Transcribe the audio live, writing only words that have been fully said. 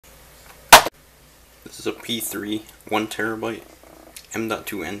is a P3 1TB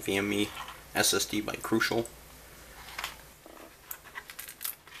M.2 NVMe SSD by Crucial.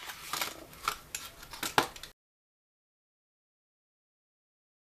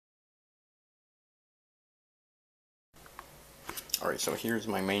 Alright, so here's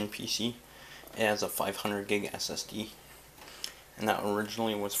my main PC. It has a 500 gig SSD, and that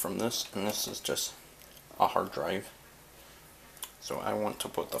originally was from this, and this is just a hard drive. So I want to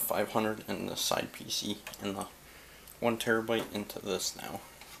put the 500 in the side PC and the 1TB into this now.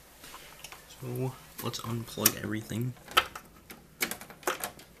 So let's unplug everything.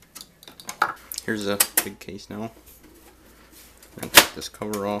 Here's a big case now. I'm gonna take this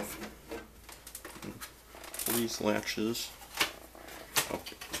cover off. Pull these latches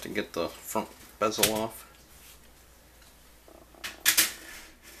to get the front bezel off.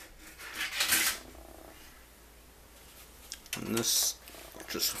 And this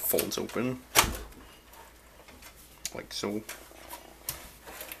just folds open like so.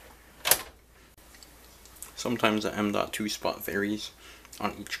 Sometimes the M.2 spot varies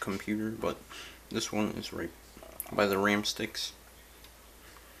on each computer, but this one is right by the RAM sticks.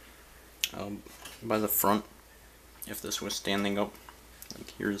 By the front, if this was standing up,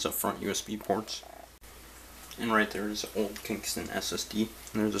 like here's the front USB ports, and right there is an old Kingston SSD,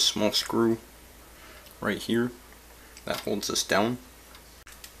 and there's a small screw right here that holds this down.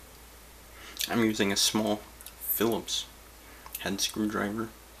 I'm using a small Phillips head screwdriver,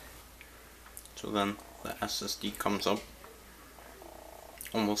 so then the SSD comes up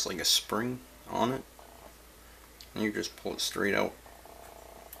almost like a spring on it, and you just pull it straight out.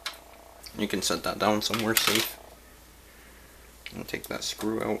 You can set that down somewhere safe and take that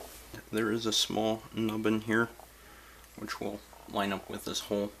screw out. There is a small nub in here which will line up with this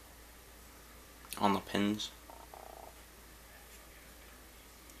hole on the pins,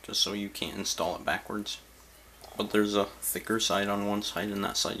 just so you can't install it backwards. But there's a thicker side on one side, and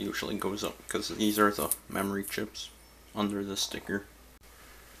that side usually goes up because these are the memory chips under the sticker.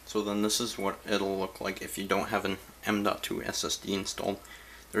 So then this is what it'll look like if you don't have an M.2 SSD installed.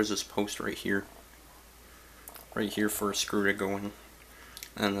 There's this post right here for a screw to go in,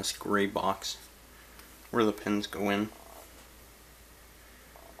 and this gray box where the pins go in.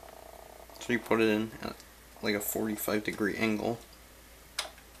 So you put it in at like a 45-degree angle.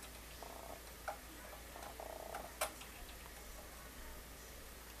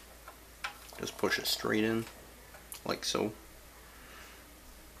 Just push it straight in, like so.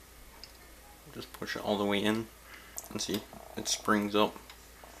 Just push it all the way in, and see, it springs up.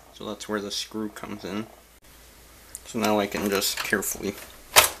 So that's where the screw comes in. So now I can just carefully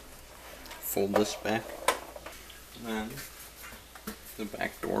fold this back. And then the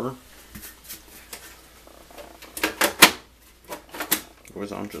back door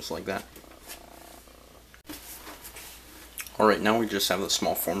goes on just like that. Alright, now we just have the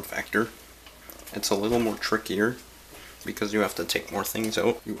small form factor. It's a little more trickier because you have to take more things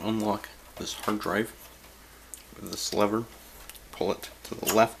out. You unlock this hard drive with this lever, pull it to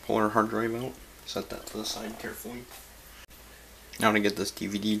the left, pull our hard drive out, set that to the side carefully. Now to get this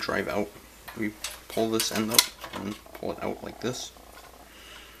DVD drive out, we pull this end up and pull it out like this.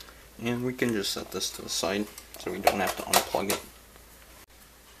 And we can just set this to the side so we don't have to unplug it.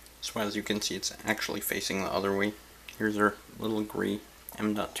 So as you can see, it's actually facing the other way. Here's our little gray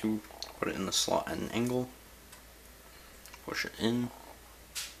M.2. Put it in the slot at an angle, push it in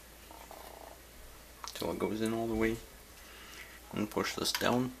until it goes in all the way, and push this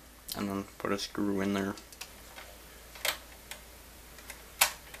down, and then put a screw in there.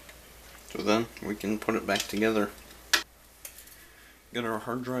 So then we can put it back together. Get our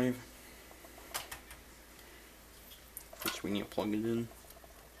hard drive. First we need to plug it in.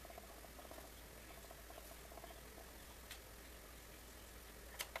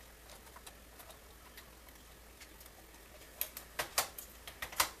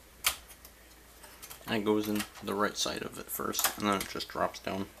 And it goes in the right side of it first, and then it just drops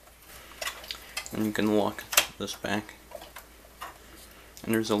down. And you can lock this back.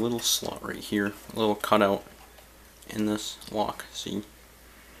 And there's a little slot right here, a little cutout in this lock, see?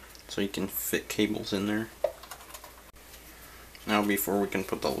 So you can fit cables in there. Now before we can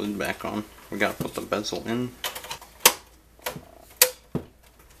put the lid back on, we gotta put the bezel in.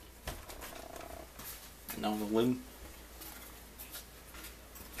 And now the lid.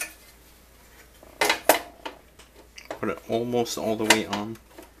 Put it almost all the way on,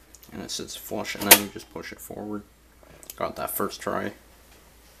 and it sits flush, and then you just push it forward. Got that first try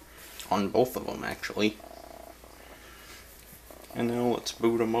on both of them actually. And now let's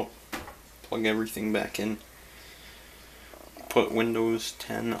boot them up, plug everything back in, put Windows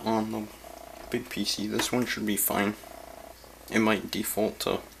 10 on the big PC. This one should be fine. It might default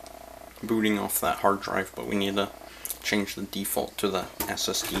to booting off that hard drive, but we need to change the default to the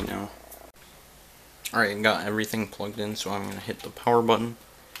SSD now. Alright, I got everything plugged in, so I'm going to hit the power button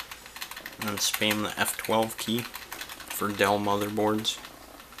and then spam the F12 key for Dell motherboards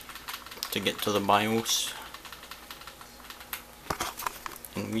to get to the BIOS.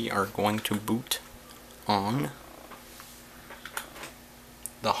 And we are going to boot on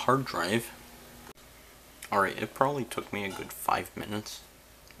the hard drive. Alright, it probably took me a good 5 minutes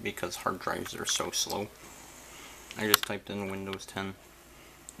because hard drives are so slow. I just typed in Windows 10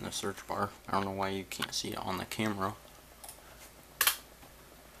 in the search bar. I don't know why you can't see it on the camera.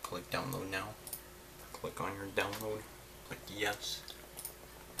 Click download now. Click on your download. Click yes.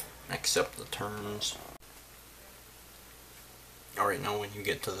 Accept the terms. Alright, now when you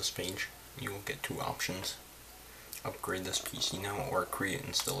get to this page, you will get two options. Upgrade this PC now, or create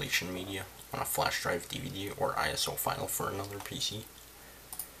installation media on a flash drive, DVD, or ISO file for another PC.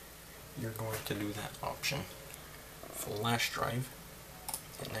 You're going to do that option. Flash drive.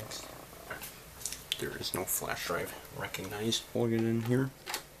 Hit next. There is no flash drive. Recognize. Plug it in here.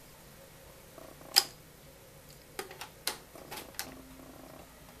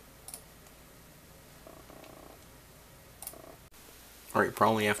 Alright,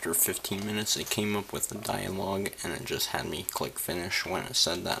 probably after 15 minutes it came up with a dialog and it just had me click finish when it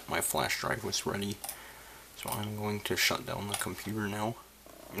said that my flash drive was ready. So I'm going to shut down the computer now.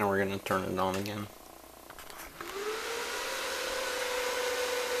 Now we're going to turn it on again.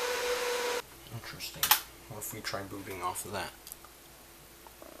 Interesting. What if we try booting off of that?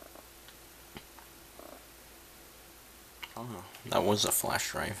 Oh, that was a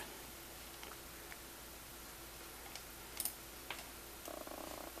flash drive.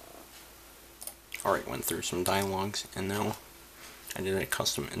 Alright, went through some dialogues, and now I did a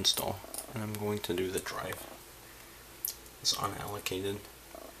custom install, and I'm going to do the drive. It's unallocated,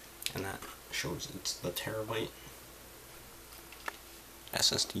 and that shows it's the terabyte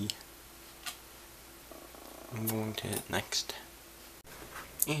SSD. I'm going to hit next,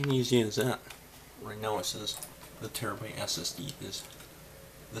 and easy as that. Right now it says the terabyte SSD is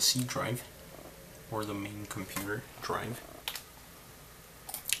the C drive, or the main computer drive,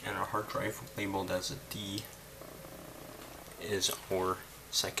 and our hard drive labeled as a D is our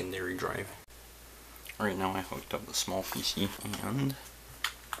secondary drive. Alright, now I hooked up the small PC and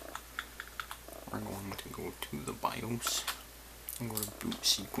we're going to go to the BIOS and go to boot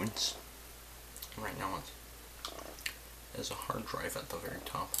sequence. Right now there's a hard drive at the very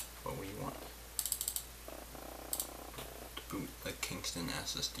top, but we want to boot the Kingston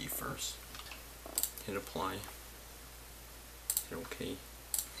SSD first. Hit apply, hit OK.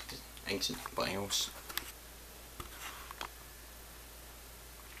 Exit BIOS.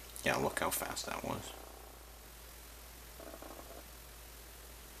 Yeah, look how fast that was.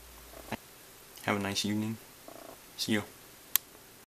 Have a nice evening. See you.